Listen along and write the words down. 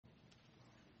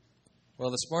Well,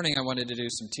 this morning I wanted to do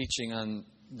some teaching on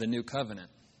the new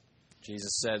covenant.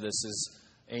 Jesus said this is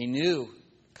a new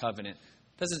covenant.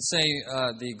 It doesn't say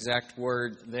the exact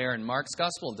word there in Mark's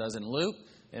gospel. It does in Luke.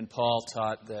 And Paul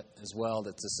taught that as well,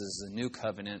 that this is a new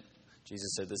covenant.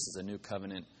 Jesus said this is a new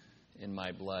covenant in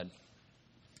my blood.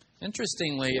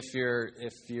 Interestingly, if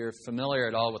you're familiar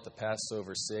at all with the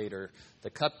Passover Seder,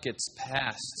 the cup gets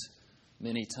passed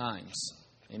many times.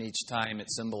 And each time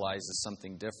it symbolizes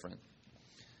something different.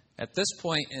 At this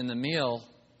point in the meal,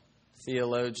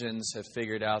 theologians have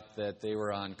figured out that they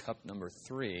were on cup number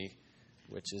 3,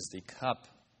 which is the cup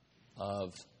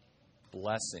of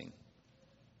blessing.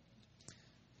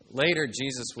 Later,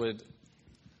 Jesus would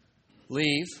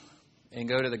leave and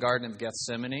go to the Garden of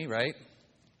Gethsemane, right?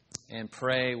 And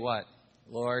pray what?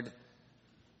 Lord,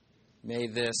 may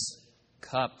this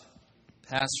cup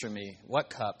pass from me. What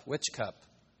cup? Which cup?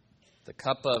 The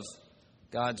cup of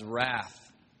God's wrath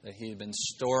that he had been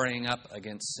storing up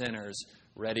against sinners,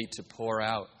 ready to pour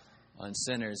out on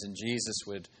sinners. And Jesus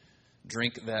would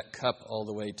drink that cup all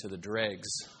the way to the dregs.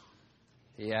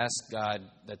 He asked God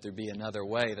that there be another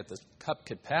way, that the cup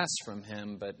could pass from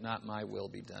him, but not my will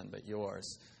be done, but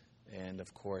yours. And,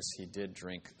 of course, he did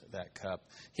drink that cup.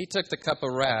 He took the cup of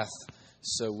wrath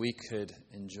so we could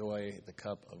enjoy the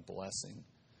cup of blessing.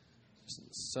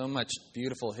 So much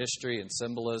beautiful history and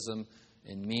symbolism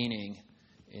and meaning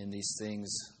in these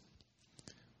things.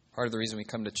 Part of the reason we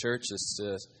come to church is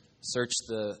to search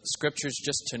the Scriptures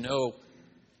just to know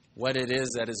what it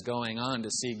is that is going on, to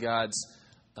see God's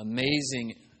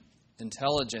amazing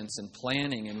intelligence and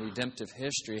planning and redemptive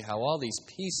history, how all these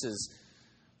pieces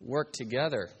work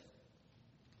together.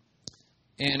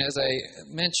 And as I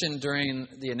mentioned during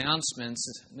the announcements,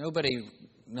 nobody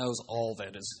knows all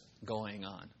that is going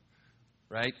on,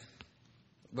 right?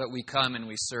 But we come and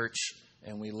we search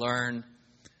and we learn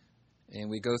and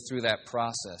we go through that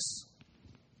process.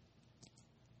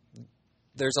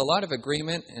 There's a lot of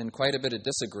agreement and quite a bit of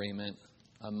disagreement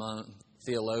among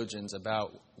theologians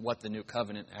about what the new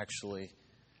covenant actually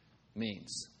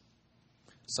means.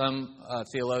 Some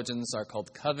theologians are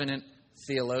called covenant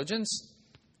theologians,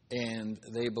 and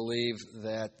they believe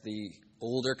that the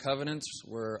older covenants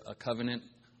were a covenant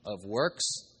of works,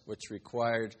 which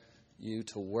required you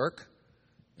to work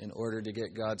in order to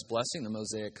get God's blessing, the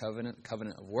Mosaic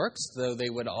covenant of works, though they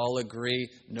would all agree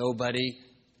nobody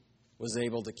was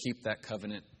able to keep that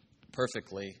covenant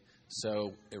perfectly,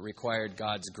 so it required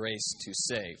God's grace to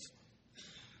save.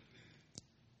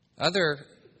 Other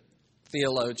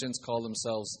theologians call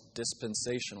themselves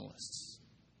dispensationalists.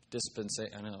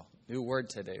 I know, new word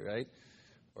today, right?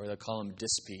 Or they'll call them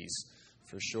dispies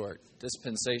for short.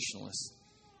 Dispensationalists.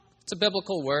 It's a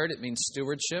biblical word. It means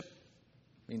stewardship.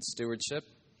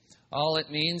 All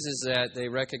it means is that they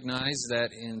recognize that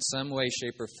in some way,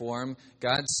 shape, or form,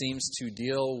 God seems to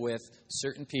deal with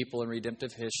certain people in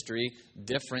redemptive history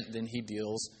different than he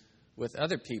deals with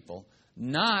other people.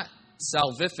 Not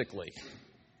salvifically.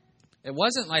 It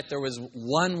wasn't like there was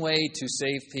one way to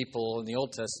save people in the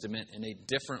Old Testament and a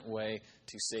different way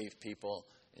to save people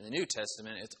in the New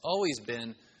Testament. It's always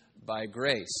been by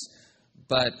grace.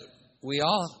 But we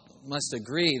all must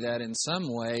agree that in some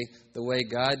way, the way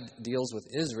God deals with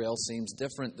Israel seems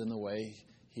different than the way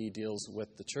he deals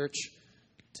with the church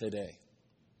today.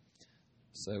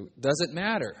 So, does it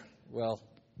matter? Well,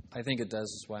 I think it does.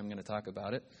 That's why I'm going to talk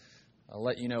about it. I'll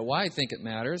let you know why I think it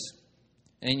matters.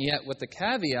 And yet, with the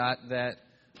caveat that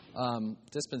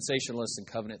dispensationalists and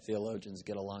covenant theologians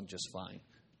get along just fine,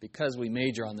 because we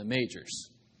major on the majors.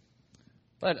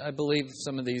 But I believe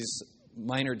some of these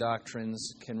minor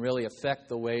doctrines can really affect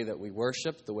the way that we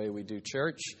worship, the way we do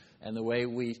church, and the way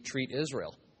we treat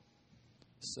Israel.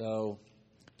 So,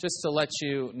 just to let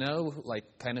you know, like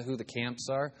kind of who the camps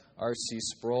are, R.C.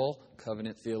 Sproul,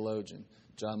 covenant theologian.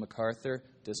 John MacArthur,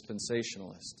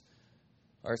 dispensationalist.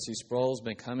 R.C. Sproul's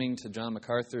been coming to John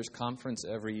MacArthur's conference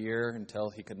every year until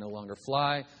he could no longer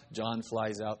fly. John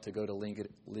flies out to go to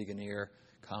Ligonier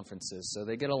conferences. So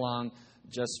they get along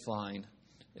just fine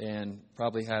and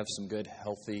probably have some good,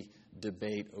 healthy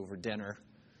debate over dinner.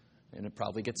 And it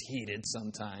probably gets heated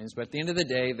sometimes. But at the end of the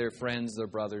day, they're friends, they're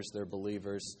brothers, they're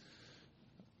believers.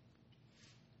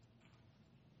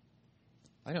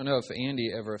 I don't know if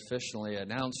Andy ever officially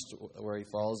announced where he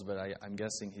falls, but I'm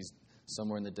guessing he's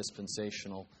somewhere in the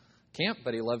dispensational camp,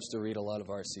 but he loves to read a lot of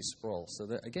R.C. Sproul. So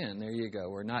again, there you go.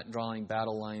 We're not drawing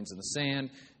battle lines in the sand.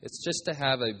 It's just to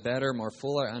have a better, more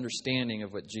fuller understanding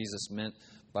of what Jesus meant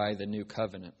by the new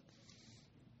covenant.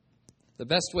 The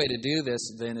best way to do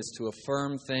this, then, is to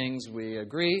affirm things we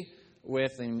agree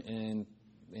with and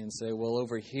say, well,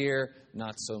 over here,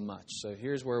 not so much. So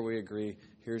here's where we agree,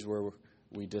 here's where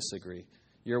we disagree.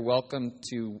 You're welcome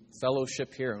to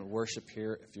fellowship here and worship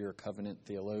here if you're a covenant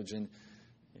theologian.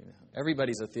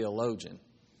 Everybody's a theologian.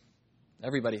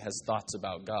 Everybody has thoughts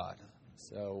about God.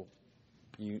 So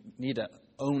you need to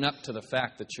own up to the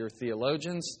fact that you're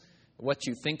theologians. What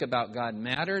you think about God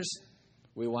matters.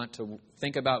 We want to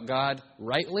think about God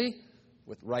rightly,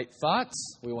 with right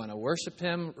thoughts. We want to worship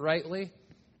Him rightly.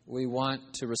 We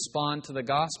want to respond to the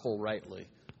gospel rightly.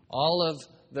 All of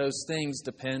those things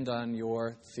depend on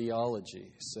your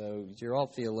theology. So you're all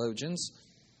theologians.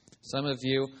 Some of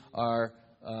you are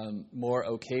more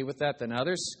okay with that than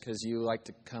others because you like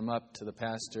to come up to the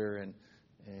pastor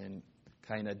and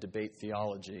kind of debate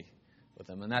theology with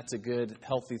them. And that's a good,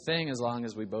 healthy thing as long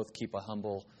as we both keep a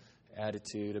humble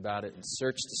attitude about it and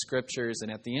search the Scriptures.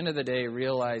 And at the end of the day,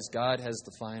 realize God has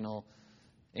the final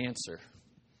answer.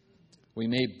 We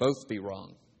may both be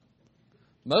wrong.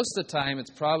 Most of the time, it's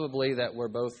probably that we're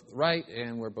both right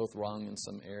and we're both wrong in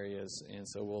some areas. And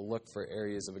so we'll look for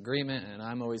areas of agreement. And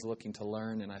I'm always looking to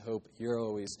learn, and I hope you're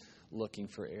always looking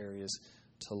for areas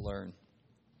to learn.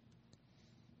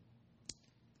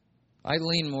 I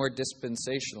lean more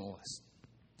dispensationalist.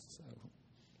 So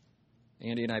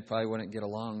Andy and I probably wouldn't get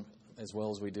along as well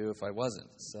as we do if I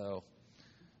wasn't. So,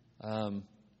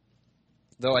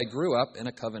 though I grew up in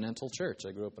a covenantal church,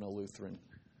 I grew up in a Lutheran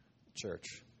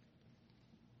church.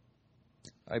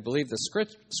 I believe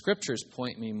the Scriptures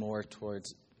point me more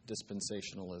towards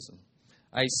dispensationalism.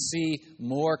 I see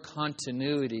more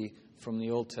continuity from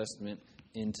the Old Testament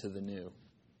into the New.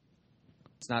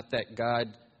 It's not that God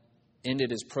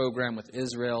ended His program with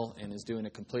Israel and is doing a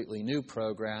completely new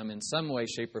program. In some way,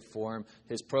 shape, or form,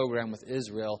 His program with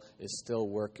Israel is still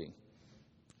working.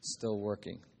 Still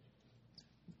working.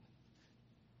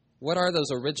 What are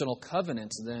those original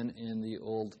covenants then in the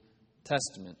Old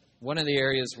Testament? One of the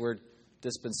areas where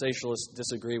dispensationalists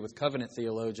disagree with covenant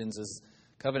theologians is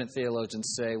covenant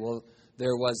theologians say, well,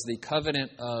 there was the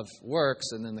covenant of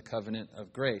works and then the covenant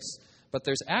of grace. But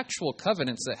there's actual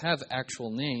covenants that have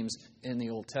actual names in the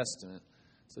Old Testament.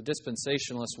 So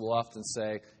dispensationalists will often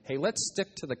say, hey, let's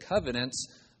stick to the covenants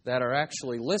that are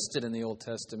actually listed in the Old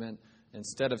Testament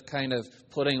instead of kind of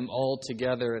putting them all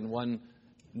together in one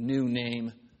new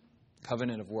name,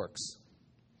 covenant of works.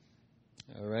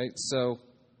 All right, so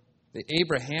the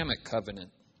Abrahamic covenant.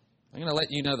 I'm going to let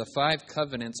you know the 5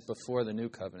 covenants before the new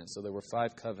covenant. So there were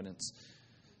 5 covenants.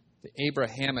 The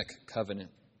Abrahamic covenant.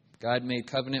 God made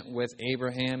covenant with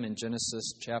Abraham in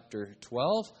Genesis chapter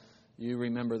 12. You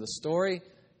remember the story.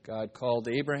 God called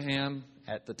Abraham.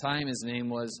 At the time, his name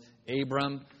was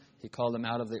Abram. He called him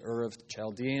out of the Ur of the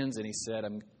Chaldeans, and he said,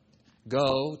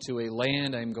 go to a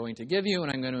land I'm going to give you,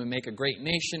 and I'm going to make a great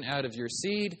nation out of your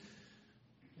seed,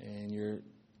 and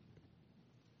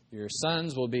your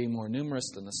sons will be more numerous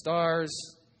than the stars,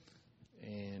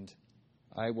 and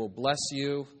I will bless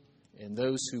you, and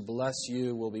those who bless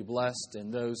you will be blessed,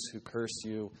 and those who curse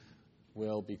you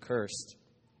will be cursed.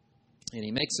 And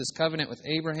He makes this covenant with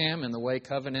Abraham, and the way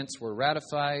covenants were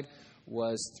ratified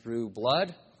was through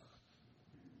blood.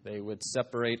 They would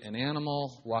separate an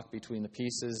animal, walk between the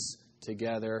pieces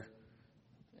together,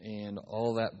 and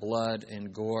all that blood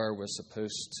and gore was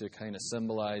supposed to kind of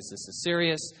symbolize this is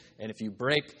serious. And if you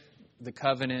break the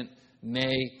covenant,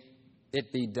 may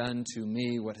it be done to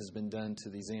me what has been done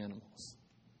to these animals.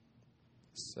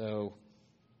 So,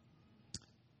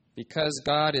 because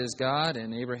God is God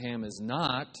and Abraham is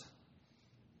not,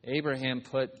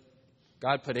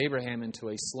 God put Abraham into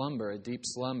a slumber, a deep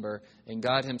slumber, and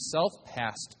God Himself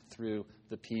passed through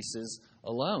the pieces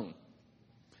alone.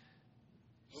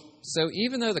 So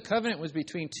even though the covenant was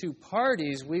between 2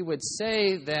 parties, we would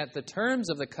say that the terms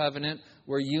of the covenant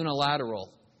were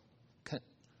unilateral,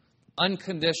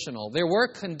 unconditional. There were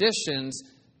conditions: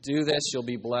 do this, you'll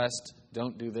be blessed;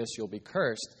 don't do this, you'll be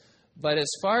cursed. But as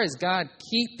far as God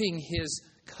keeping His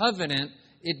covenant,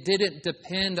 it didn't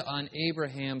depend on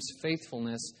Abraham's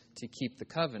faithfulness to keep the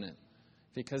covenant,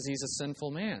 because he's a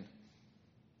sinful man.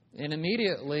 And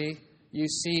immediately you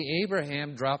see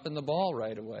Abraham dropping the ball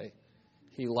right away.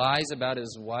 He lies about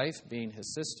his wife being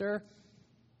his sister.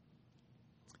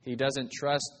 He doesn't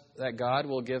trust that God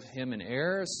will give him an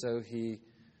heir, so he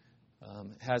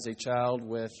has a child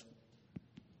with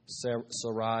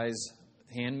Sarai's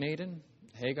handmaiden,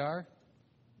 Hagar.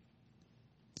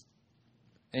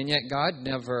 And yet God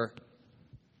never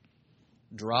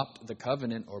dropped the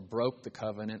covenant or broke the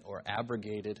covenant or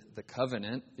abrogated the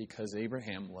covenant because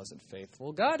Abraham wasn't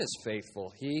faithful. God is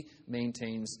faithful. He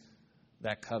maintains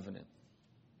that covenant.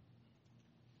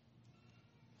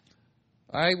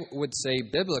 I would say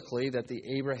biblically that the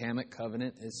Abrahamic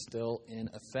covenant is still in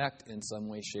effect in some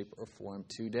way, shape, or form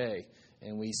today.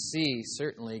 And we see,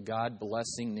 certainly, God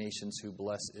blessing nations who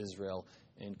bless Israel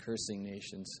and cursing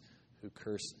nations who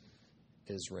curse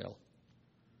Israel.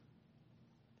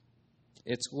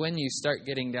 It's when you start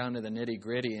getting down to the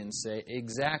nitty-gritty and say,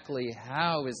 exactly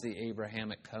how is the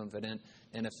Abrahamic covenant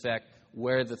in effect,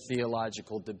 where the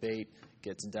theological debate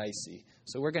gets dicey.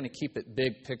 So we're going to keep it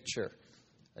big picture.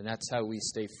 And that's how we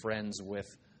stay friends with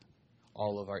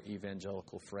all of our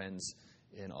evangelical friends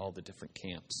in all the different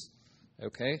camps.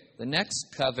 Okay? The next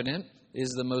covenant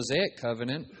is the Mosaic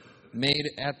covenant made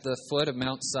at the foot of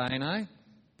Mount Sinai.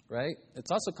 Right? It's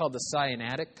also called the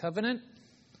Sinaitic covenant.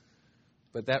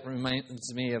 But that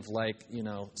reminds me of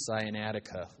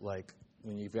sciatica, like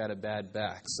when you've got a bad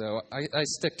back. So I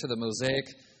stick to the Mosaic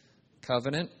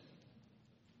covenant.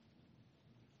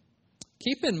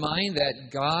 Keep in mind that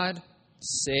God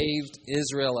saved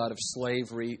Israel out of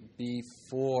slavery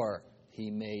before He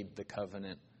made the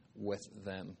covenant with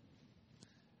them.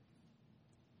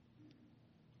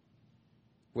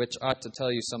 Which ought to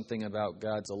tell you something about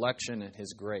God's election and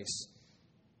His grace.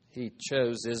 He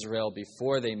chose Israel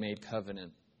before they made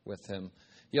covenant with Him.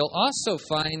 You'll also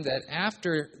find that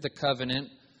after the covenant,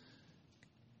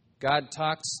 God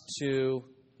talks to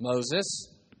Moses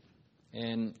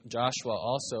and Joshua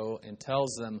also and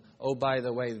tells them, oh, by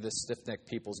the way, this stiff-necked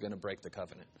people is going to break the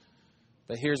covenant.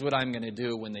 But here's what I'm going to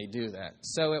do when they do that.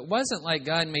 So it wasn't like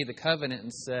God made the covenant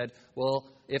and said, well,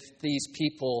 if these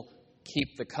people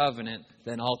keep the covenant,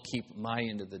 then I'll keep my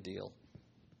end of the deal.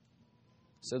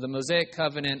 So the Mosaic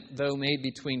covenant, though made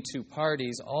between two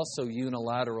parties, also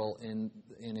unilateral in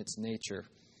its nature.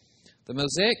 The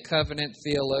Mosaic covenant,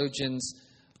 theologians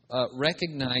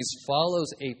recognize, follows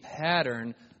a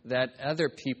pattern that other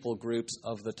people groups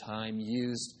of the time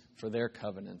used for their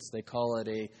covenants. They call it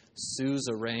a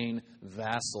suzerain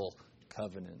vassal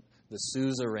covenant. The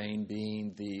suzerain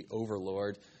being the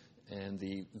overlord and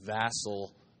the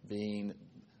vassal being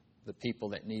the people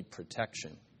that need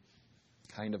protection.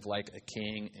 Kind of like a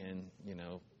king and,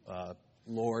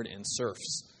 lord and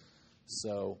serfs.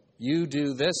 So you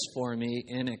do this for me.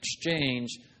 In exchange,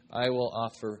 I will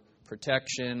offer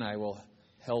protection. I will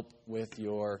help with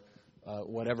your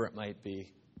whatever it might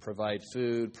be. Provide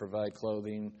food, provide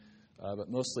clothing, but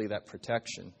mostly that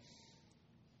protection.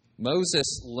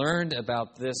 Moses learned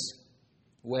about this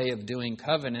way of doing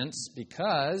covenants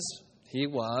because he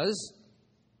was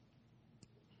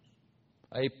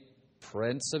a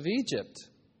prince of Egypt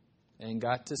and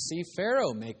got to see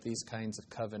Pharaoh make these kinds of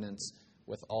covenants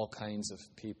with all kinds of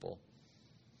people.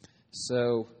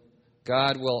 So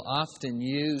God will often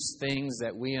use things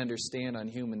that we understand on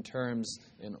human terms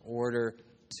in order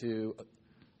to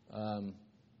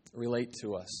relate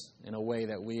to us in a way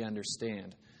that we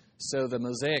understand. So the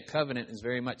Mosaic covenant is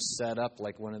very much set up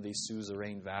like one of these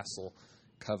suzerain vassal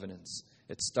covenants.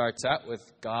 It starts out with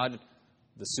God,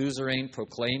 the suzerain,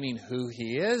 proclaiming who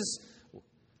He is,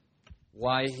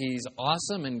 why He's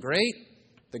awesome and great,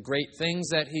 the great things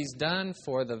that He's done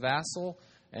for the vassal,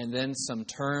 and then some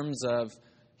terms of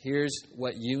here's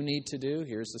what you need to do,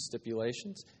 here's the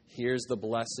stipulations, here's the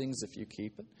blessings if you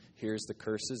keep it, here's the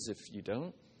curses if you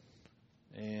don't,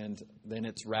 and then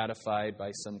it's ratified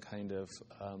by some kind of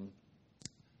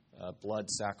blood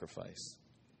sacrifice.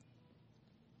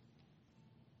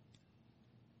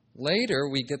 Later,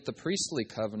 we get the priestly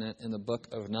covenant in the book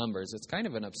of Numbers. It's kind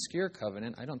of an obscure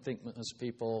covenant. I don't think most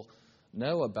people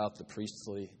know about the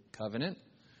priestly covenant.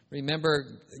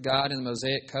 Remember, God in the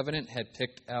Mosaic covenant had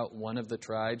picked out one of the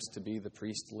tribes to be the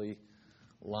priestly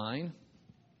line.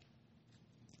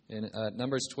 In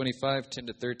Numbers 25,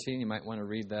 10-13, you might want to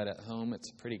read that at home.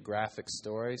 It's a pretty graphic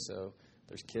story, so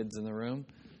there's kids in the room.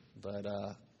 But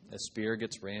a spear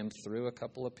gets rammed through a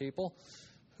couple of people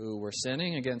who were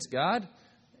sinning against God.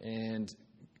 And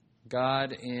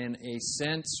God, in a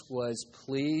sense, was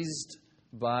pleased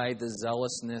by the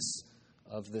zealousness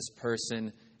of this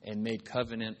person and made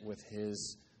covenant with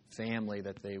his family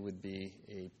that they would be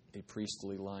a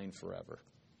priestly line forever.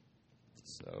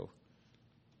 So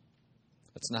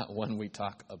that's not one we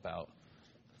talk about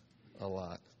a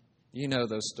lot. You know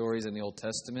those stories in the Old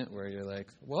Testament where you're like,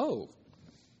 whoa,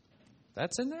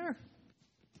 that's in there?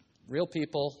 Real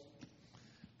people,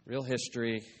 real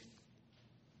history.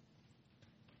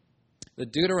 The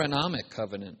Deuteronomic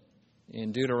covenant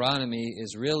in Deuteronomy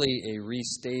is really a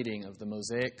restating of the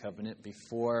Mosaic covenant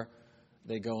before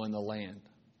they go in the land.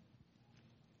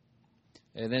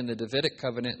 And then the Davidic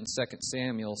covenant in 2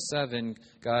 Samuel 7,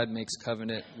 God makes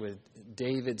covenant with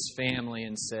David's family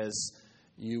and says,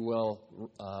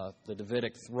 the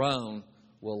Davidic throne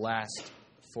will last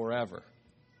forever.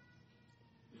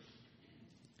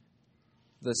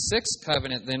 The sixth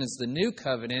covenant then is the new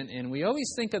covenant, and we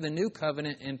always think of the new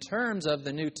covenant in terms of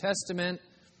the New Testament.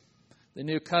 The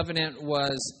new covenant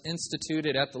was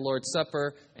instituted at the Lord's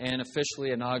Supper and officially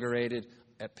inaugurated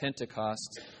at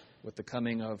Pentecost with the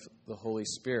coming of the Holy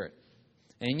Spirit.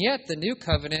 And yet the new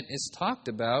covenant is talked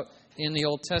about in the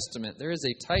Old Testament. There is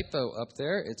a typo up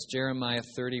there. It's Jeremiah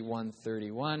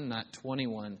 31:31, not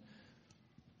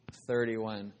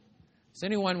 21:31. Does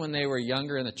anyone, when they were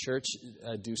younger in the church,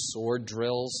 do sword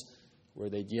drills where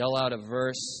they'd yell out a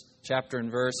verse, chapter and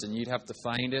verse, and you'd have to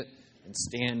find it and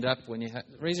stand up when you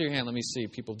raise your hand? Let me see.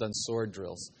 People have done sword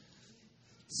drills.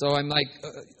 So I'm like,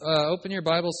 open your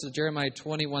Bibles to Jeremiah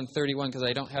 21:31 because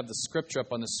I don't have the scripture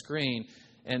up on the screen.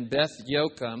 And Beth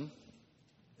Yoakum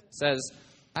says,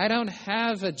 I don't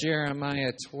have a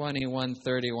Jeremiah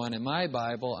 21:31 in my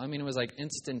Bible. I mean, it was like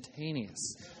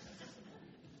instantaneous.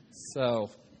 So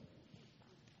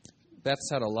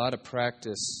Beth's had a lot of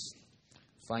practice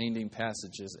finding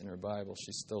passages in her Bible.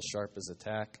 She's still sharp as a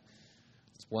tack.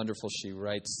 It's wonderful. She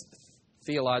writes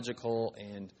theological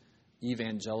and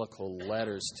evangelical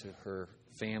letters to her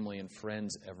family and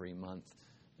friends every month.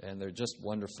 And they're just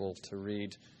wonderful to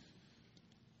read.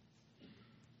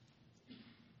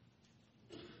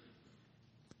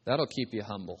 That'll keep you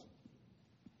humble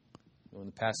when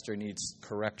the pastor needs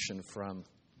correction from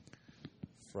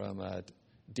a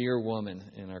dear woman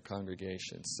in our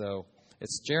congregation. So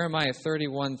it's Jeremiah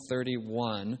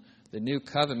 31:31. The new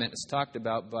covenant is talked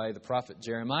about by the prophet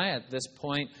Jeremiah. At this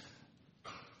point,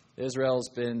 Israel's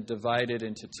been divided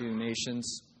into two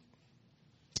nations.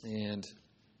 And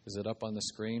is it up on the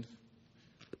screen?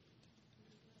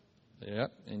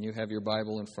 Yep. And you have your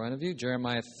Bible in front of you.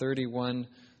 Jeremiah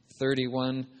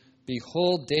 31:31.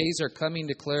 Behold, days are coming,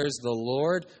 declares the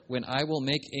Lord, when I will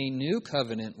make a new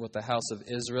covenant with the house of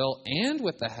Israel and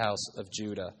with the house of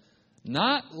Judah,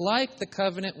 not like the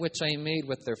covenant which I made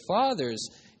with their fathers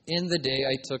in the day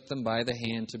I took them by the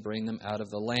hand to bring them out of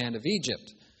the land of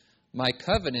Egypt, my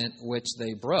covenant which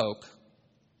they broke,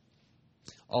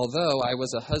 although I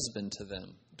was a husband to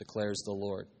them, declares the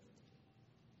Lord.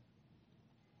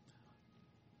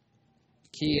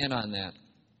 Key in on that.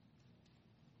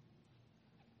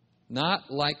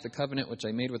 Not like the covenant which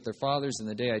I made with their fathers in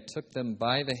the day I took them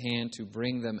by the hand to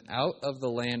bring them out of the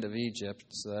land of Egypt.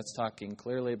 So that's talking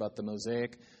clearly about the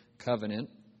Mosaic covenant.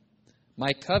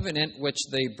 My covenant which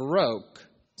they broke.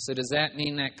 So does that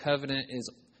mean that covenant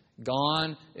is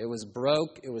gone? It was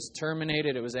broke, it was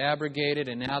terminated, it was abrogated,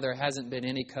 and now there hasn't been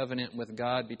any covenant with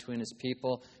God between His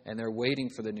people, and they're waiting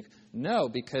for the new... No,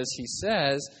 because He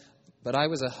says, but I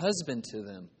was a husband to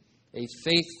them, a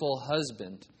faithful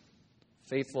husband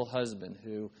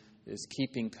who is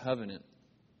keeping covenant,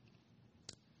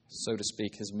 so to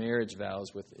speak, his marriage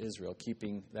vows with Israel,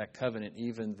 keeping that covenant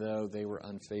even though they were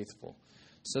unfaithful.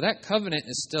 So that covenant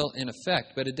is still in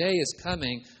effect, but a day is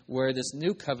coming where this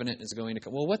new covenant is going to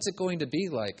come. Well, what's it going to be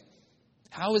like?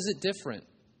 How is it different?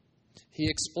 He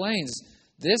explains,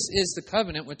 this is the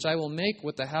covenant which I will make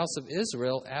with the house of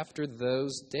Israel after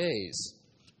those days.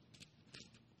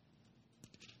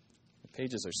 The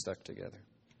pages are stuck together.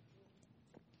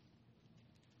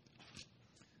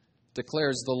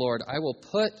 Declares the Lord, I will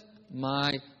put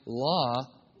my law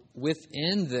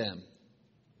within them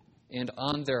and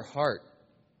on their heart.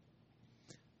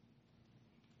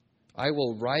 I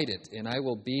will write it, and I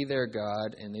will be their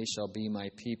God, and they shall be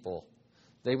my people.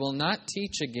 They will not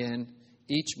teach again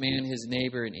each man his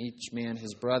neighbor and each man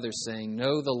his brother, saying,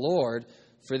 Know the Lord,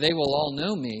 for they will all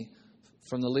know me,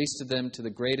 from the least of them to the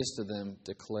greatest of them,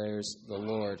 declares the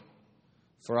Lord.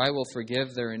 For I will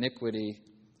forgive their iniquity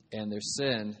and their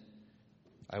sin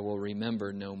I will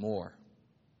remember no more.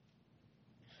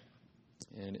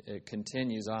 And it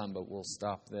continues on, but we'll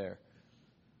stop there.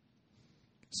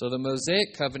 So the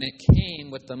Mosaic covenant came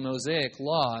with the Mosaic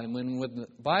law. And when the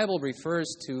Bible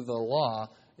refers to the law,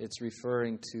 it's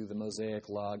referring to the Mosaic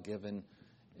law given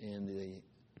in the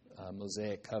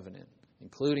Mosaic covenant,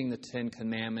 including the Ten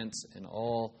Commandments and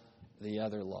all the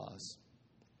other laws.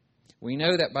 We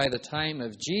know that by the time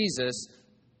of Jesus,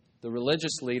 the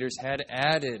religious leaders had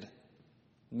added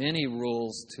many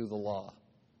rules to the law.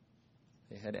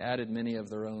 They had added many of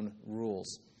their own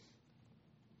rules.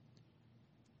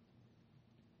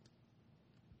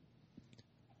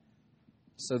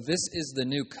 So this is the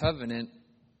new covenant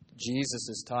Jesus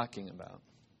is talking about.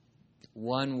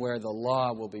 One where the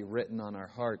law will be written on our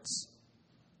hearts.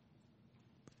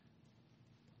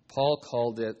 Paul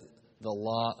called it the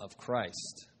law of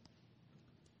Christ.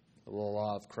 The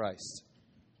law of Christ.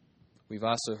 We've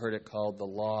also heard it called the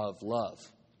law of love.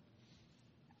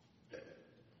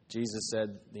 Jesus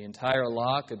said the entire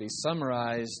law could be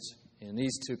summarized in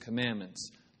these two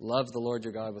commandments. Love the Lord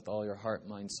your God with all your heart,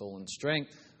 mind, soul, and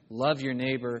strength. Love your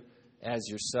neighbor as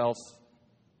yourself.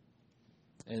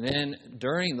 And then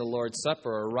during the Lord's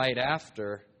Supper, or right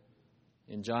after,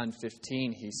 in John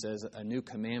 15, he says, a new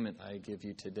commandment I give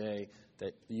you today,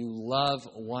 that you love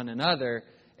one another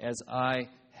as I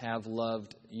have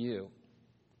loved you,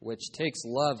 which takes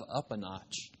love up a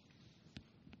notch.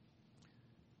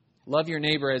 Love your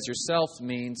neighbor as yourself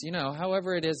means,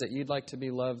 however it is that you'd like to be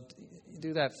loved,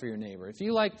 do that for your neighbor. If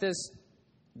you like this,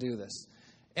 do this.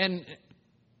 And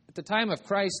at the time of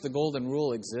Christ, the golden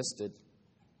rule existed.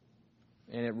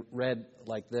 And it read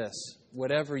like this: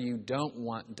 whatever you don't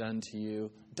want done to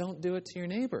you, don't do it to your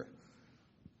neighbor.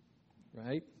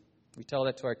 Right? We tell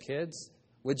that to our kids.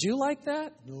 Would you like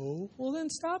that? No. Well, then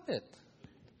stop it.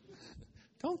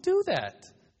 Don't do that.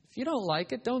 If you don't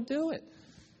like it, don't do it.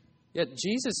 Yet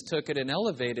Jesus took it and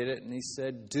elevated it, and he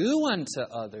said, do unto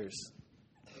others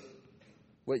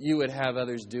what you would have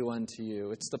others do unto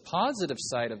you. It's the positive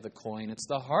side of the coin. It's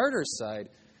the harder side.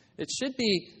 It should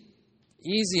be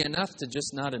easy enough to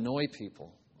just not annoy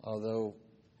people, although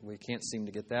we can't seem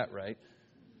to get that right.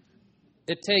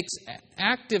 It takes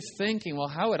active thinking. Well,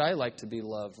 how would I like to be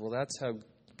loved? Well, that's how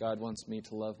God wants me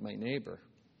to love my neighbor.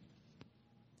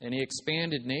 And he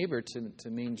expanded neighbor to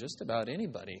mean just about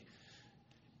anybody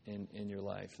in your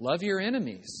life. Love your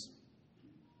enemies,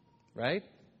 right?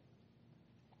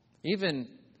 Even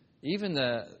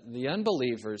the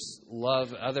unbelievers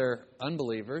love other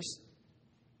unbelievers.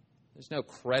 There's no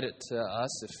credit to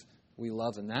us if we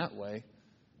love in that way.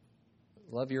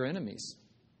 Love your enemies.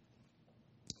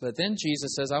 But then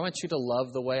Jesus says, I want you to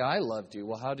love the way I loved you.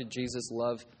 Well, how did Jesus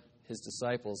love his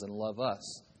disciples and love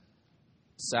us?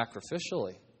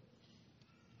 Sacrificially.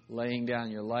 Laying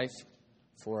down your life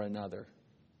for another.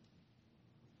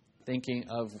 Thinking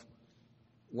of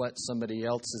what somebody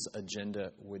else's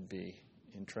agenda would be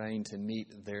and trying to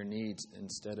meet their needs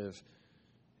instead of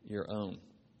your own.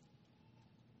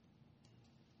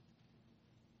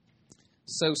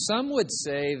 So some would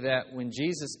say that when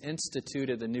Jesus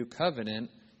instituted the new covenant,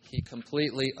 he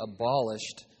completely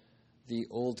abolished the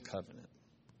old covenant.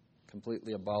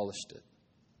 Completely abolished it.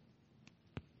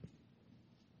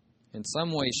 In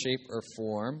some way, shape, or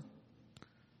form,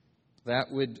 that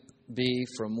would be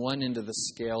from one end of the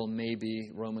scale,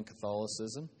 maybe Roman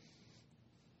Catholicism,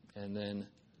 and then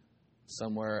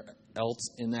somewhere else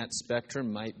in that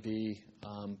spectrum might be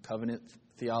covenant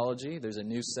theology. There's a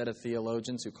new set of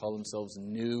theologians who call themselves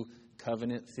New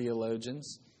Covenant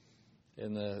theologians,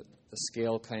 and the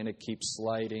scale kind of keeps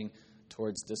sliding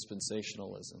towards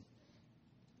dispensationalism.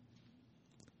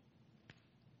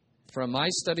 From my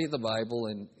study of the Bible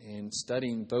and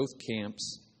studying both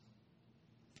camps,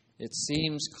 it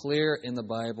seems clear in the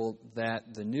Bible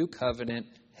that the new covenant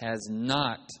has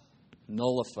not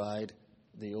nullified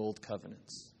the old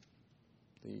covenants.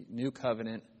 The new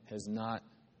covenant has not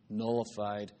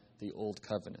nullified the old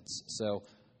covenants. So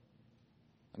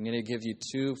I'm going to give you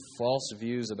two false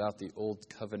views about the old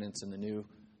covenants and the new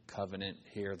covenant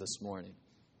here this morning.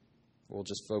 We'll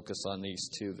just focus on these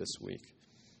two this week.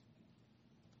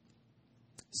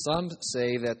 Some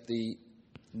say that the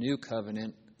new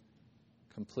covenant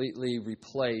completely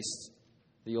replaced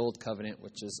the old covenant,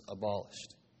 which is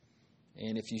abolished.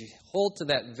 And if you hold to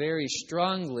that very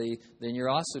strongly, then you're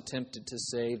also tempted to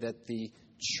say that the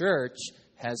church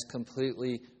has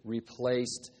completely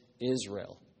replaced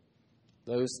Israel.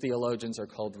 Those theologians are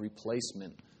called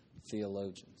replacement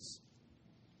theologians.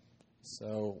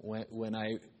 So when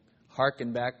I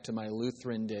hearken back to my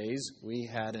Lutheran days, we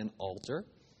had an altar,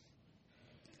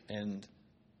 and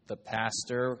the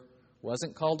pastor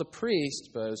wasn't called a priest,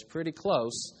 but it was pretty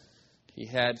close. He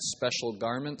had special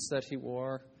garments that he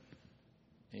wore,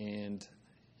 and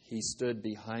he stood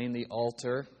behind the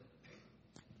altar.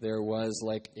 There was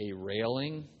like a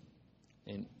railing,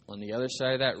 and on the other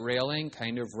side of that railing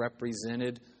kind of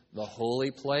represented the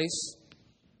holy place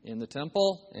in the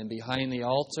temple, and behind the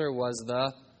altar was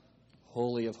the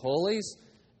Holy of Holies,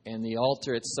 and the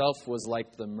altar itself was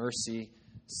like the mercy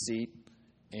seat,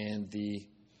 and the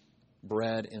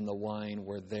bread and the wine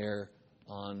were there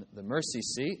on the mercy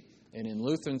seat. And in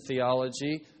Lutheran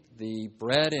theology, the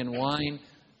bread and wine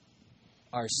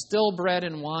are still bread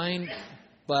and wine,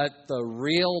 but the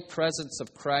real presence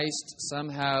of Christ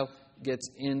somehow gets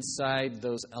inside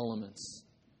those elements.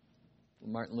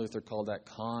 Martin Luther called that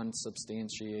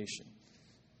consubstantiation,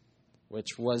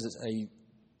 which was a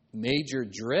major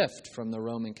drift from the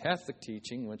Roman Catholic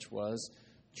teaching, which was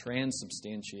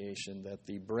transubstantiation, that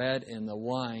the bread and the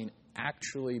wine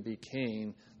actually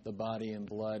became the body and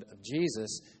blood of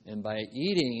Jesus, and by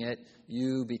eating it,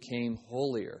 you became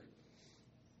holier.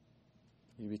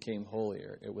 You became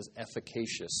holier. It was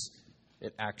efficacious.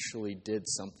 It actually did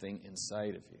something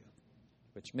inside of you.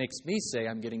 Which makes me say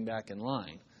I'm getting back in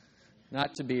line.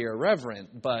 Not to be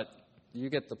irreverent, but you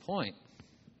get the point.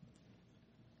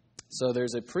 So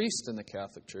there's a priest in the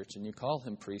Catholic Church, and you call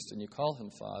him priest, and you call him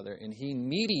Father, and he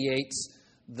mediates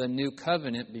the new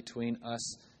covenant between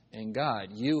us and God.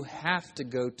 You have to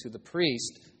go to the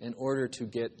priest in order to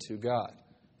get to God.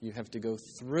 You have to go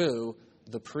through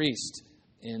the priest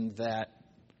in that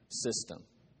system.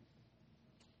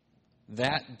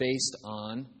 That based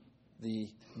on the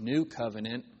new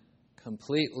covenant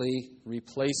completely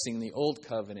replacing the old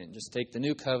covenant. Just take the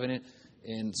new covenant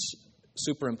and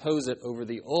superimpose it over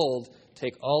the old,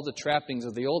 take all the trappings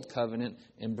of the old covenant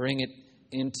and bring it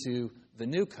into the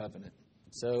new covenant.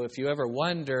 So if you ever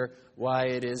wonder why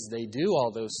it is they do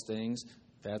all those things,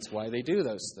 that's why they do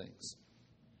those things.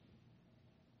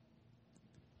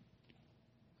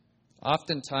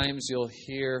 Oftentimes you'll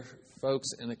hear folks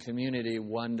in the community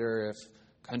wonder if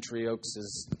Country Oaks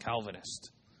is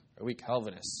Calvinist. Are we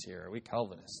Calvinists here? Are we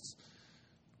Calvinists?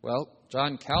 Well,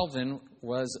 John Calvin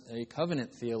was a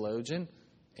covenant theologian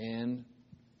and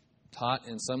taught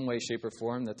in some way, shape, or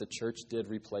form that the church did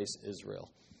replace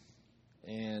Israel.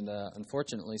 And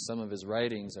unfortunately, some of his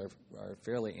writings are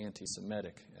fairly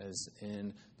anti-Semitic, as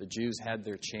in the Jews had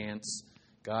their chance,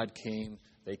 God came,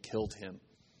 they killed him,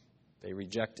 they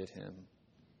rejected him.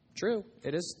 True,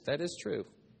 that is true.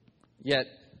 Yet,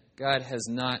 God has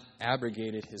not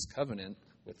abrogated his covenant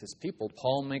with his people.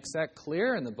 Paul makes that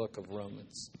clear in the book of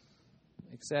Romans.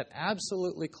 Makes that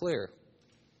absolutely clear.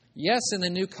 Yes, in the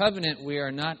new covenant we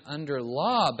are not under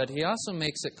law, but he also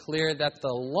makes it clear that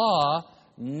the law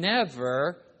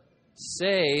never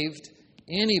saved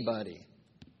anybody.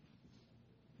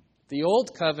 The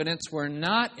old covenants were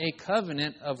not a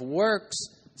covenant of works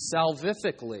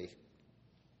salvifically.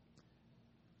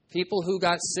 People who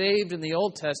got saved in the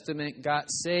Old Testament got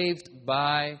saved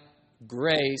by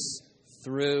grace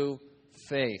through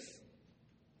faith.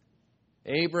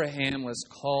 Abraham was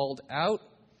called out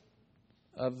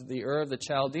of the Ur of the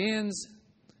Chaldeans.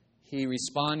 He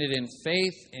responded in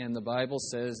faith, and the Bible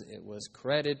says it was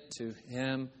credited to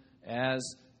him as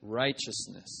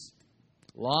righteousness.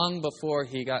 Long before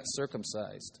he got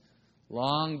circumcised,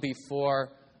 long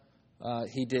before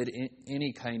he did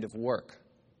any kind of work,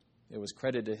 it was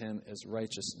credited to him as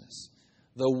righteousness.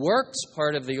 The works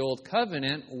part of the Old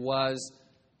Covenant was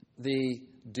the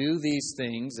do these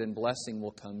things and blessing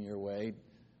will come your way.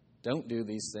 Don't do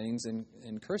these things and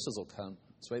curses will come.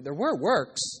 So there were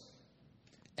works.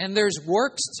 And there's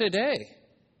works today.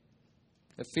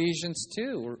 Ephesians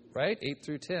 2, right? 8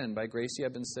 through 10. By grace you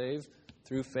have been saved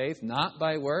through faith, not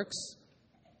by works,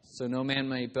 so no man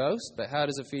may boast. But how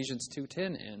does Ephesians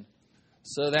 2:10 end?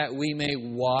 So that we may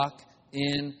walk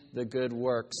in the good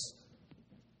works.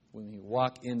 When we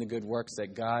walk in the good works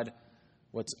that God,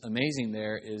 what's amazing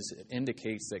there is it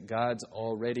indicates that God's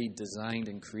already designed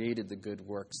and created the good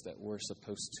works that we're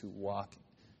supposed to walk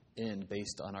in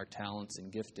based on our talents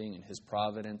and gifting and his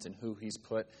providence and who he's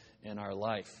put in our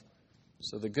life.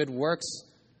 So the good works,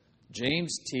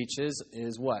 James teaches,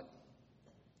 is what?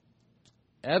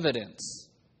 Evidence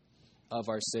of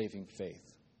our saving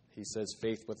faith. He says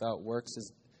faith without works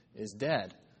is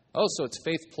dead. Oh, so it's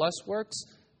faith plus works?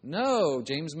 No,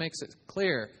 James makes it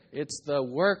clear. It's the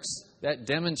works that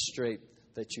demonstrate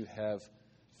that you have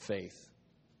faith.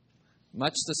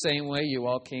 Much the same way you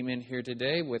all came in here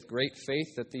today with great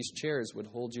faith that these chairs would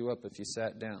hold you up if you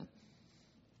sat down.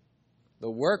 The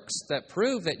works that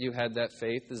prove that you had that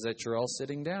faith is that you're all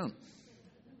sitting down.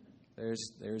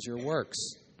 There's your works.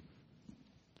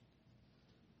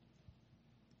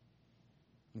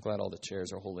 I'm glad all the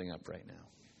chairs are holding up right now.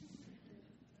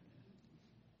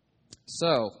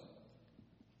 So,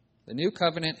 the new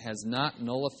covenant has not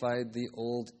nullified the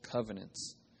old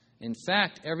covenants. In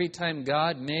fact, every time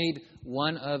God made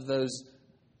one of those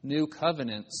new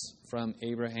covenants, from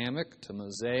Abrahamic to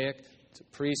Mosaic to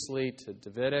priestly to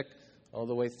Davidic, all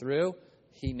the way through,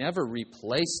 he never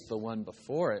replaced the one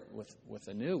before it with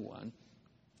a new one.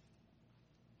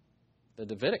 The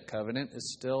Davidic covenant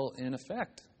is still in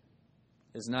effect.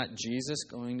 Is not Jesus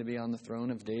going to be on the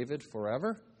throne of David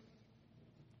forever?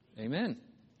 Amen.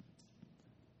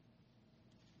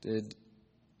 Did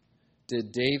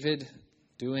David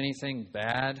do anything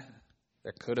bad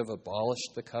that could have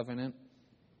abolished the covenant?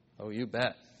 Oh, you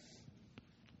bet.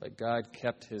 But God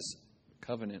kept his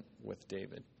covenant with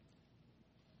David.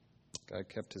 God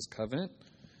kept his covenant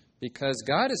because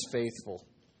God is faithful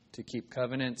to keep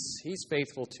covenants. He's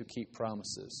faithful to keep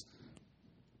promises.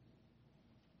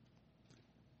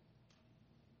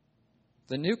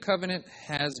 The new covenant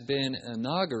has been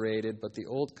inaugurated, but the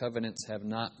old covenants have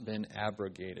not been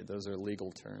abrogated. Those are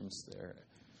legal terms there.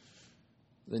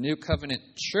 The new covenant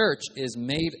church is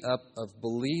made up of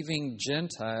believing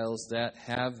Gentiles that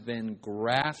have been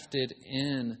grafted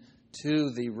in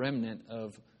to the remnant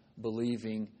of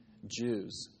believing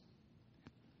Jews.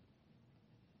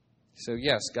 So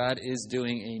yes, God is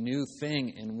doing a new thing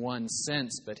in one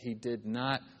sense, but He did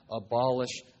not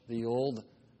abolish the old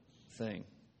thing.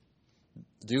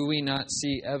 Do we not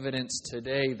see evidence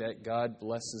today that God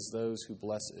blesses those who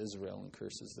bless Israel and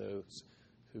curses those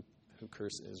who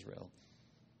curse Israel?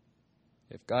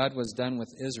 If God was done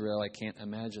with Israel, I can't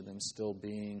imagine them still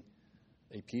being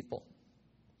a people.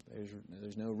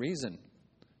 There's no reason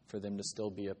for them to still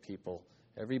be a people.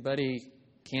 Everybody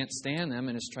can't stand them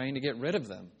and is trying to get rid of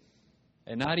them.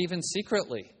 And not even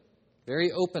secretly,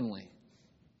 very openly.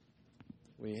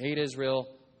 We hate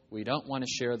Israel. We don't want to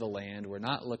share the land. We're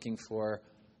not looking for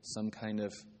some kind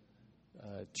of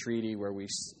treaty where we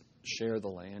share the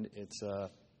land.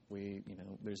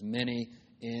 There's many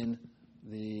in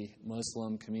the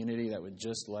Muslim community that would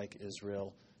just like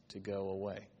Israel to go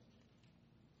away.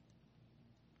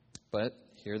 But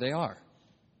here they are.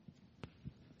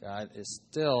 God is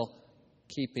still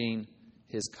keeping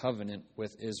His covenant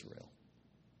with Israel.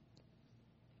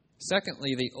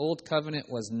 Secondly, the old covenant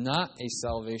was not a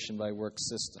salvation by works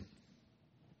system.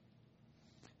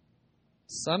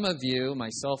 Some of you,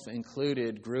 myself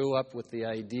included, grew up with the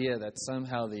idea that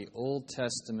somehow the Old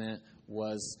Testament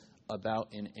was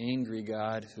about an angry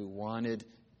God who wanted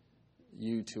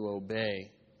you to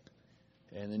obey.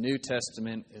 And the New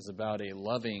Testament is about a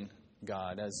loving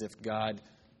God, as if God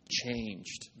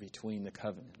changed between the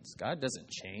covenants. God doesn't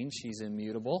change. He's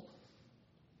immutable.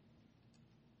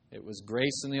 It was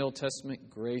grace in the Old Testament,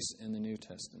 grace in the New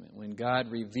Testament. When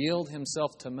God revealed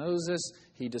Himself to Moses,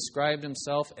 He described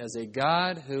Himself as a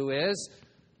God who is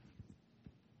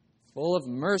full of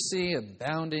mercy,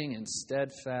 abounding in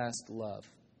steadfast love.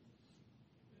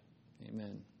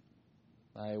 Amen.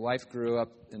 My wife grew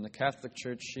up in the Catholic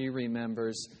Church. She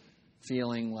remembers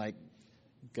feeling like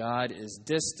God is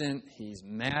distant. He's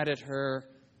mad at her.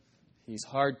 He's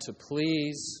hard to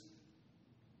please.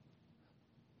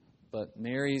 But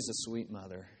Mary's a sweet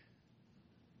mother.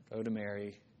 Go to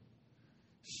Mary.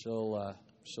 She'll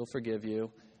forgive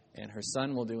you. And her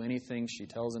son will do anything she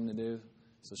tells him to do.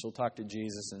 So she'll talk to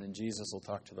Jesus, and then Jesus will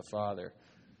talk to the Father.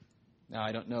 Now,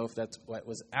 I don't know if that's what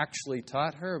was actually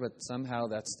taught her, but somehow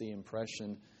that's the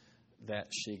impression that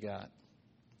she got.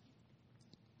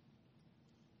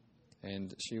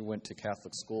 And she went to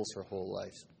Catholic schools her whole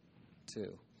life,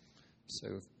 too.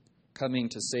 So coming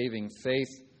to saving faith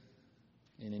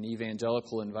in an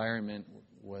evangelical environment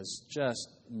was just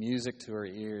music to her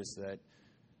ears that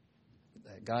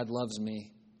God loves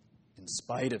me in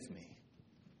spite of me.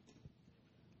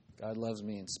 God loves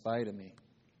me in spite of me.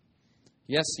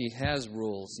 Yes, He has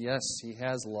rules. Yes, He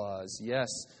has laws. Yes,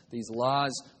 these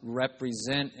laws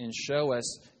represent and show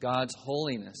us God's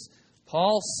holiness.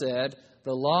 Paul said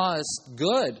the law is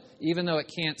good, even though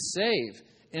it can't save.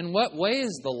 In what way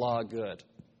is the law good?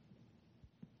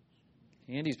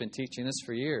 Andy's been teaching this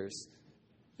for years.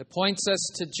 It points us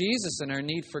to Jesus and our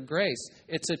need for grace.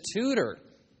 It's a tutor.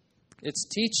 It's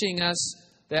teaching us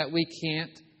that we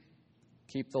can't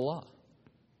keep the law.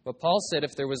 But Paul said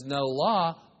if there was no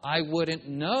law, I wouldn't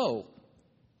know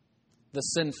the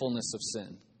sinfulness of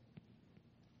sin.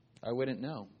 I wouldn't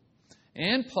know.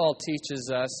 And Paul teaches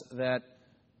us that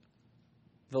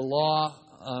the law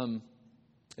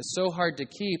is so hard to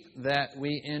keep that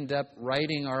we end up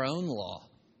writing our own law.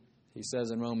 He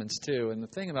says in Romans 2. And the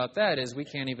thing about that is we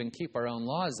can't even keep our own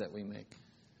laws that we make.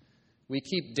 We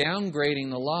keep downgrading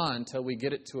the law until we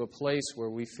get it to a place where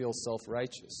we feel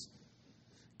self-righteous.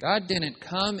 God didn't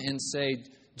come and say,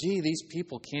 gee, these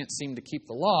people can't seem to keep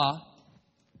the law.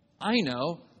 I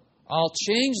know. I'll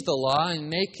change the law and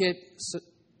make it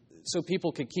so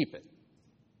people could keep it.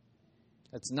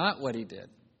 That's not what He did.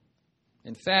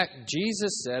 In fact,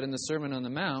 Jesus said in the Sermon on the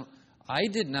Mount, I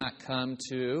did not come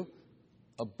to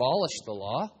abolish the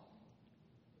law.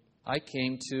 I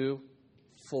came to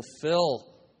fulfill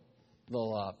the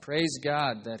law. Praise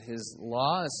God that His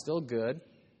law is still good.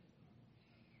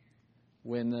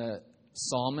 When the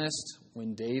psalmist,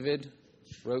 when David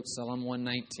wrote Psalm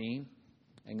 119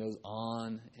 and goes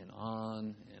on and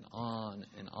on and on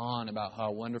and on about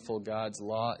how wonderful God's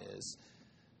law is,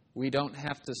 we don't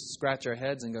have to scratch our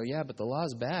heads and go, yeah, but the law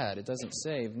is bad. It doesn't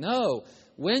save. No.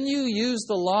 When you use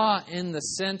the law in the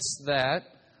sense that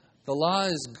the law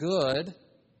is good,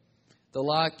 the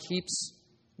law keeps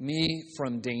me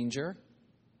from danger,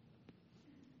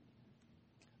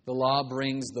 The law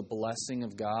brings the blessing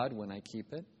of God when I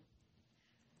keep it.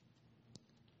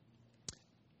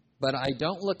 But I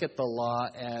don't look at the law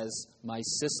as my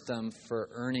system for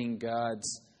earning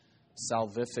God's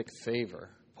salvific favor.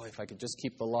 Boy, if I could just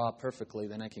keep the law perfectly,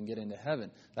 then I can get into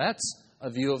heaven. That's a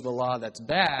view of the law that's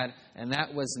bad, and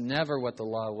that was never what the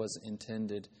law was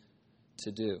intended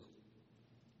to do.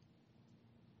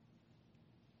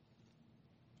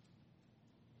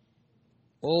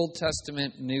 Old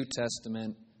Testament, New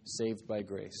Testament, saved by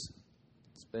grace.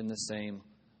 It's been the same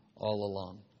all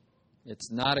along.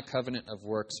 It's not a covenant of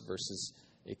works versus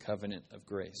a covenant of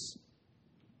grace.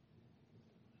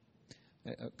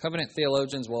 Covenant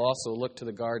theologians will also look to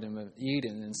the Garden of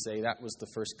Eden and say that was the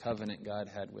first covenant God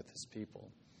had with His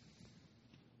people.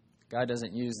 God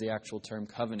doesn't use the actual term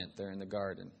covenant there in the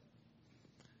garden.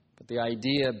 But the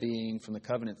idea being, from the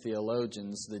covenant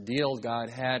theologians, the deal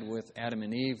God had with Adam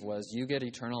and Eve was, you get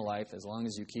eternal life as long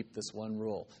as you keep this one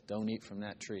rule. Don't eat from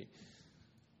that tree.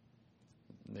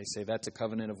 And they say that's a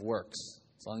covenant of works.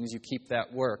 As long as you keep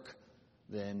that work,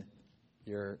 then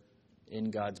you're in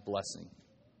God's blessing.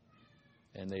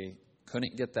 And they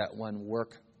couldn't get that one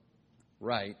work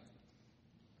right.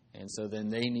 And so then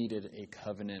they needed a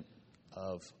covenant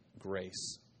of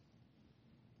grace.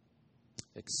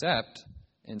 Except,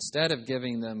 instead of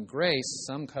giving them grace,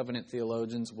 some covenant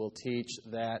theologians will teach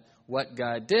that what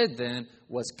God did then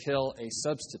was kill a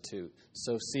substitute.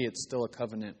 So see, it's still a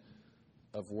covenant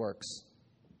of works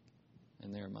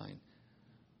in their mind.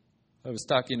 I was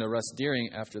talking to Russ Deering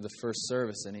after the first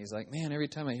service, and he's like, man, every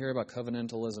time I hear about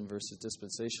covenantalism versus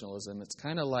dispensationalism, it's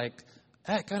kind of like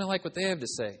what they have to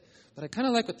say. But I kind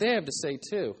of like what they have to say,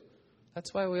 too.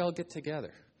 That's why we all get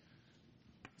together.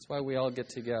 That's why we all get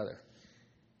together.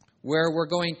 Where we're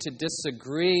going to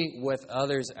disagree with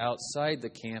others outside the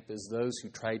camp is those who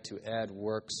try to add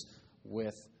works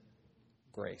with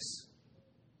grace.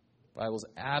 The Bible's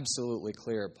absolutely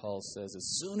clear, Paul says.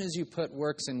 As soon as you put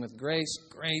works in with grace,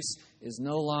 grace is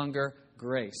no longer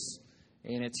grace.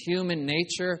 And it's human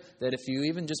nature that if you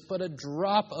even just put a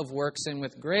drop of works in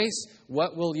with grace,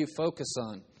 what will you focus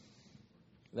on?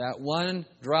 That one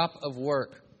drop of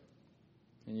work.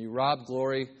 And you rob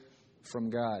glory from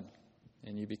God.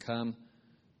 And you become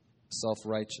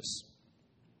self-righteous.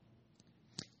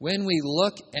 When we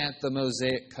look at the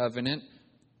Mosaic covenant,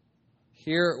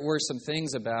 here were some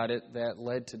things about it that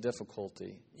led to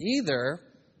difficulty. Either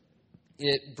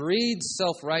it breeds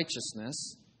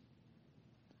self-righteousness.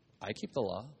 I keep the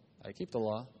law. I keep the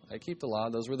law. I keep the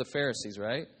law. Those were the Pharisees,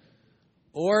 right?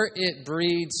 Or it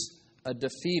breeds a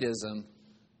defeatism.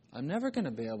 I'm never going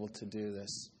to be able to do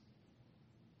this.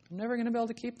 I'm never going to be able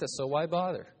to keep this, so why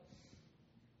bother?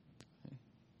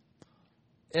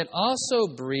 It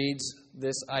also breeds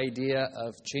this idea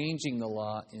of changing the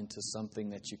law into something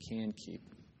that you can keep.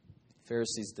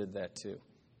 Pharisees did that too.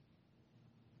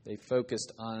 They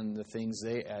focused on the things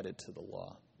they added to the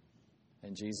law.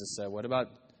 And Jesus said, what about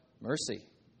mercy?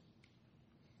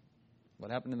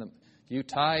 What happened to them? You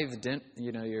tithed,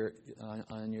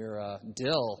 on your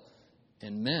dill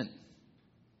and mint,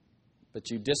 but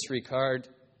you disregard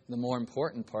the more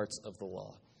important parts of the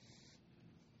law.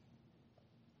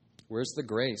 Where's the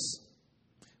grace?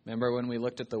 Remember when we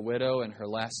looked at the widow and her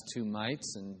last 2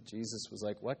 mites, and Jesus was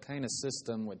like, what kind of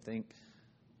system would think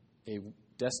a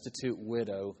destitute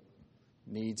widow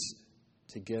needs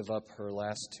to give up her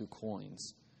last 2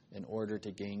 coins in order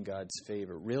to gain God's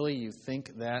favor? Really, you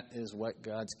think that is what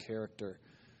God's character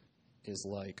is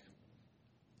like?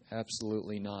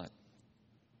 Absolutely not.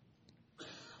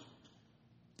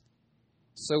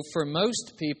 So for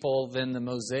most people, then the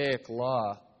Mosaic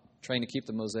law, trying to keep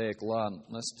the Mosaic law,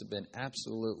 must have been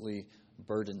absolutely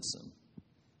burdensome.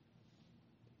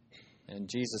 And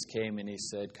Jesus came and He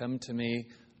said, come to me,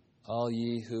 all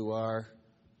ye who are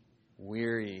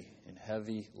weary and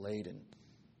heavy laden.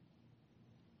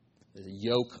 The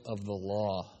yoke of the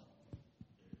law.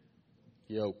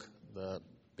 Yoke, the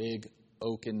big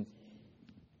oaken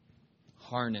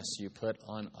harness you put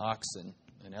on oxen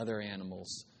and other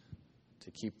animals to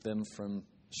keep them from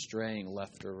straying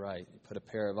left or right. You put a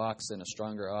pair of oxen, a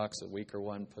stronger ox, a weaker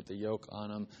one, put the yoke on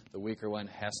them. The weaker one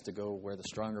has to go where the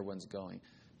stronger one's going.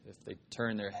 If they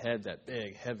turn their head, that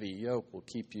big, heavy yoke will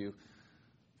keep you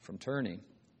from turning.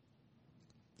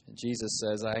 And Jesus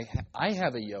says, I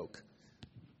have a yoke.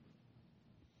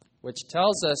 Which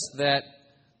tells us that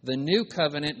the new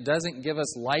covenant doesn't give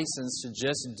us license to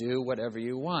just do whatever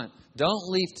you want. Don't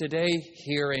leave today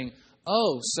hearing,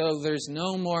 oh, so there's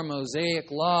no more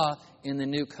Mosaic law in the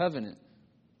new covenant.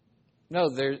 No,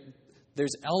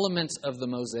 there's elements of the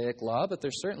Mosaic law, but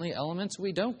there's certainly elements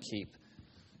we don't keep.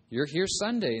 You're here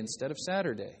Sunday instead of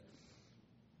Saturday.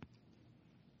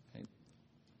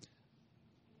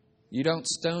 You don't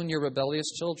stone your rebellious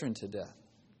children to death.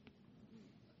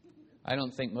 I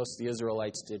don't think most of the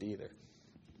Israelites did either.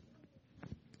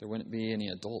 There wouldn't be any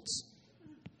adults.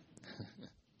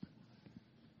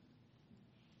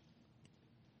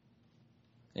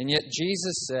 And yet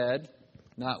Jesus said,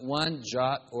 not one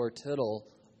jot or tittle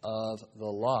of the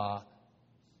law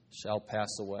shall pass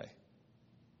away.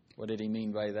 What did he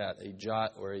mean by that? A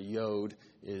jot or a yod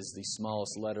is the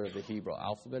smallest letter of the Hebrew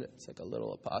alphabet. It's like a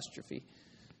little apostrophe.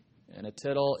 And a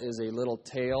tittle is a little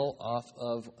tail off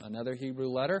of another Hebrew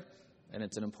letter. And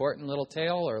it's an important little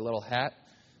tail or a little hat.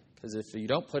 Because if you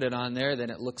don't put it on there, then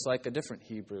it looks like a different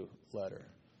Hebrew letter.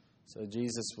 So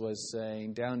Jesus was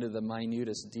saying, down to the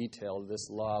minutest detail, this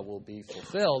law will be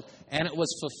fulfilled. And it was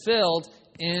fulfilled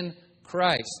in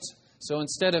Christ. So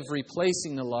instead of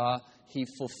replacing the law, He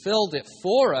fulfilled it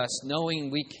for us,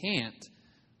 knowing we can't.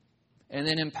 And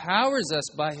then empowers us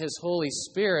by His Holy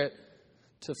Spirit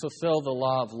to fulfill the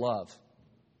law of love.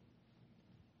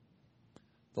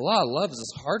 The law of love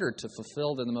is harder to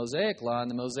fulfill than the Mosaic law,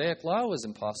 and the Mosaic law was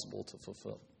impossible to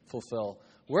fulfill.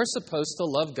 We're supposed to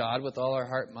love God with all our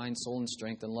heart, mind, soul, and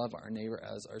strength, and love our neighbor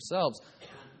as ourselves.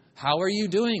 How are you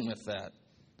doing with that?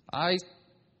 I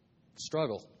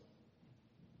struggle.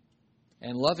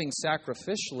 And loving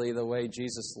sacrificially the way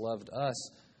Jesus loved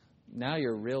us, now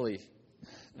you're really,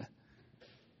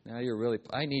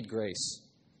 I need grace.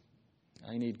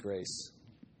 I need grace.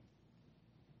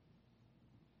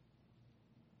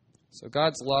 So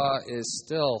God's law is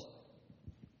still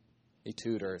a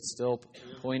tutor. It's still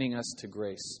pointing us to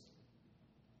grace.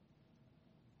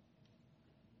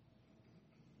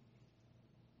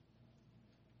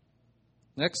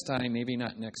 Next time, maybe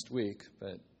not next week,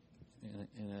 but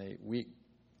in a week,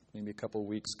 maybe a couple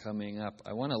weeks coming up,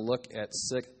 I want to look at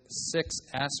six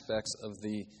aspects of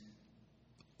the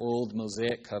old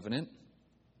Mosaic covenant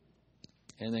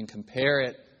and then compare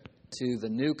it to the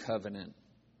new covenant.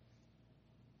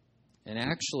 And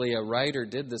actually, a writer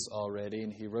did this already,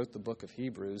 and he wrote the book of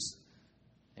Hebrews,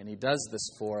 and he does this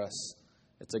for us.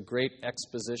 It's a great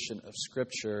exposition of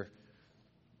Scripture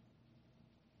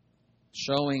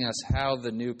showing us how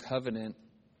the new covenant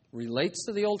relates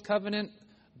to the old covenant,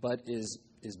 but is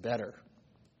better.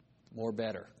 More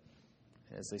better,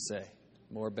 as they say.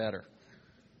 More better.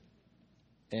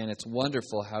 And it's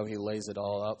wonderful how he lays it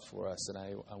all out for us, and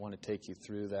I want to take you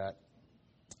through that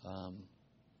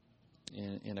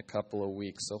in a couple of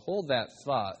weeks. So hold that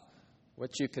thought.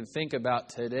 What you can think about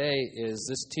today is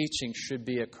this teaching should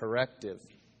be a corrective.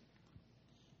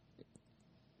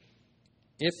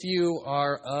 If you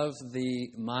are of the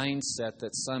mindset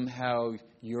that somehow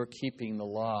you're keeping the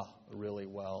law really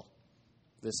well,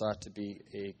 this ought to be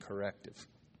a corrective.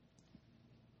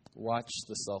 Watch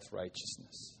the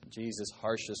self-righteousness. Jesus'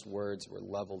 harshest words were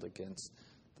leveled against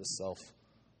the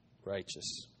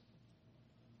self-righteous.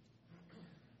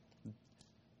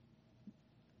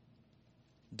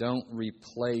 Don't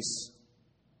replace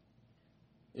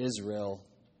Israel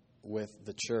with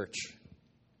the church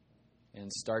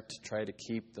and start to try to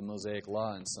keep the Mosaic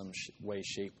law in some way,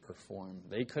 shape, or form.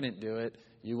 They couldn't do it.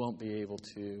 You won't be able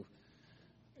to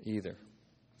either.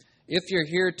 If you're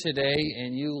here today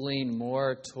and you lean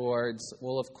more towards,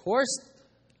 well, of course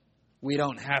we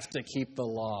don't have to keep the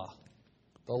law.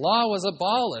 The law was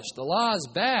abolished. The law is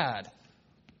bad.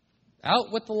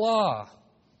 Out with the law.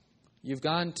 You've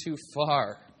gone too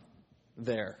far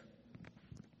there.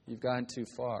 You've gone too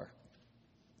far.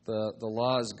 The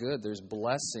law is good. There's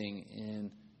blessing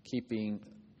in keeping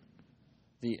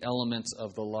the elements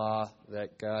of the law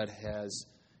that God has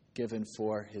given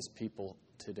for His people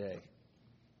today.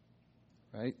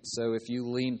 Right? So if you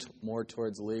lean more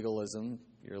towards legalism,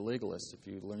 you're a legalist. If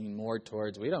you lean more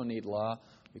towards, we don't need law,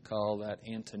 we call that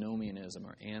antinomianism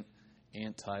or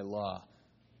anti-law.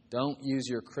 Don't use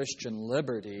your Christian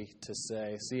liberty to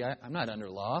say, see, I'm not under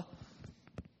law.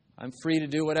 I'm free to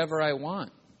do whatever I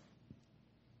want.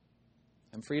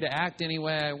 I'm free to act any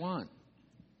way I want.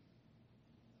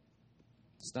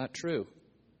 It's not true.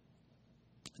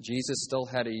 Jesus still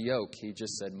had a yoke. He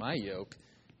just said, my yoke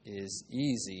is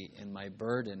easy and my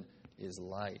burden is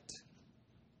light.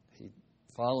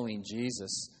 Following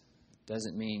Jesus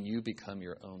doesn't mean you become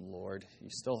your own Lord. You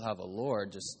still have a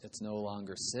Lord, just it's no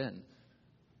longer sin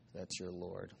that's your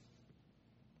Lord.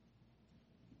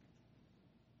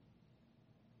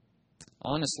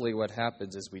 Honestly, what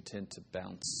happens is we tend to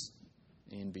bounce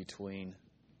in between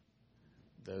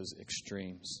those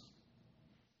extremes.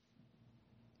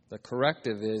 The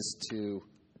corrective is to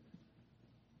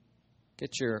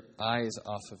get your eyes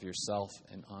off of yourself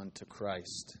and onto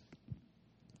Christ.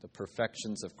 The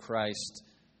perfections of Christ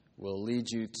will lead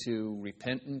you to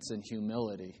repentance and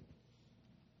humility.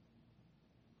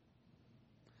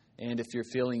 And if you're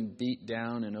feeling beat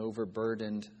down and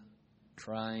overburdened,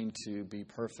 trying to be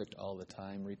perfect all the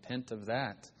time, repent of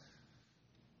that.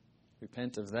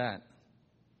 Repent of that.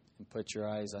 And put your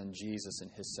eyes on Jesus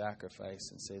and His sacrifice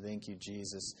and say, thank you,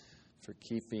 Jesus, for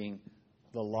keeping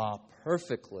the law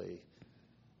perfectly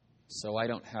so I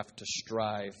don't have to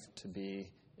strive to be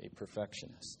a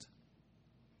perfectionist.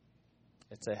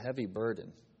 It's a heavy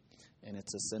burden, and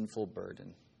it's a sinful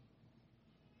burden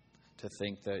to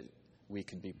think that we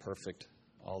can be perfect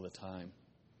all the time.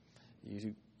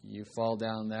 You fall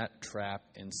down that trap,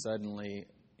 and suddenly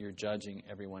you're judging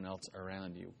everyone else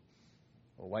around you.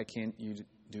 Well, why can't you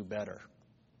do better?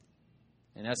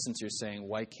 In essence, you're saying,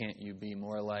 why can't you be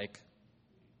more like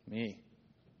me?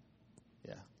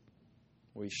 Yeah.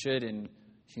 We should, in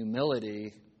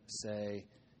humility, say,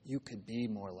 you could be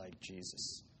more like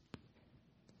Jesus.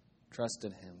 Trust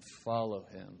in Him. Follow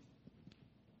Him.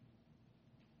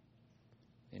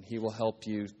 And He will help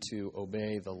you to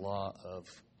obey the law of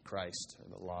Christ,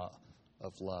 or the law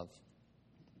of love.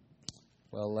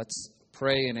 Well, let's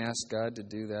pray and ask God to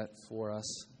do that for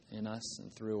us, in us,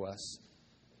 and through us.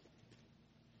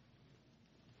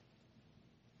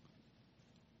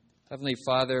 Heavenly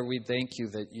Father, we thank You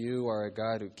that You are a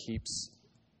God who keeps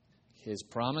His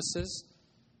promises,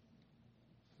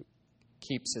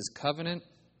 keeps His covenant.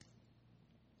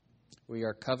 We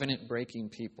are covenant-breaking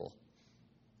people.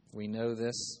 We know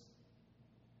this,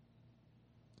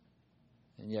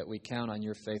 and yet we count on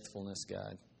Your faithfulness,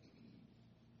 God.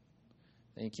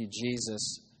 Thank You,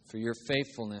 Jesus, for Your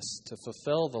faithfulness to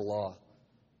fulfill the law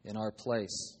in our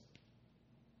place.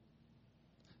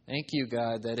 Thank You,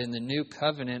 God, that in the new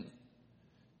covenant,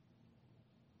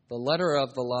 the letter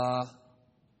of the law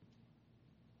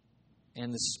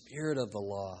and the spirit of the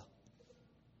law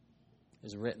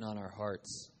is written on our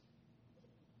hearts.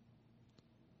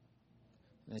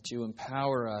 That You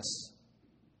empower us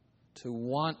to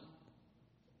want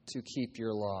to keep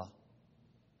Your law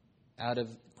out of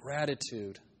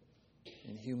gratitude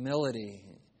and humility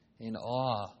and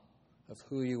awe of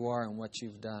who You are and what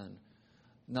You've done,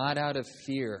 not out of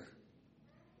fear.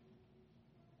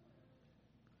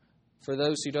 For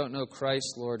those who don't know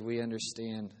Christ, Lord, we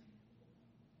understand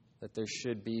that there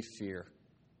should be fear,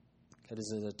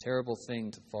 because it is a terrible thing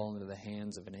to fall into the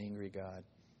hands of an angry God.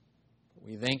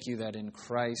 We thank You that in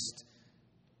Christ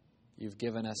You've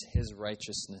given us His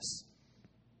righteousness,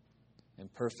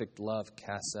 and perfect love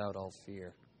casts out all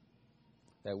fear.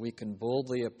 That we can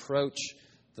boldly approach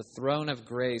the throne of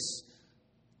grace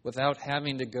without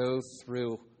having to go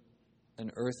through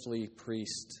an earthly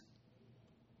priest.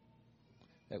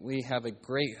 That we have a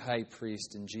great high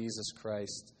priest in Jesus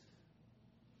Christ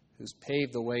who's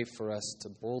paved the way for us to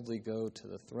boldly go to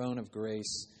the throne of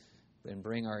grace and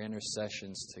bring our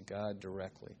intercessions to God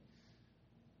directly.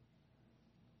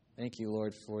 Thank You,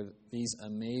 Lord, for these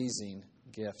amazing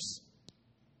gifts.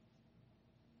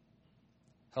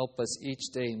 Help us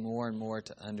each day more and more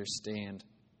to understand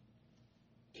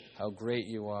how great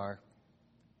You are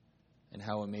and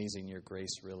how amazing Your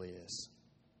grace really is.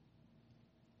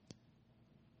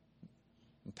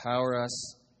 Empower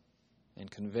us and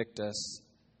convict us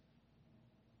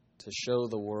to show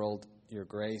the world Your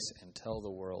grace and tell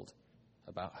the world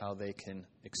about how they can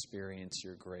experience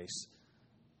Your grace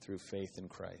through faith in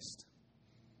Christ.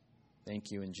 Thank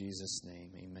You in Jesus'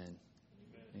 name. Amen.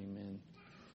 Amen.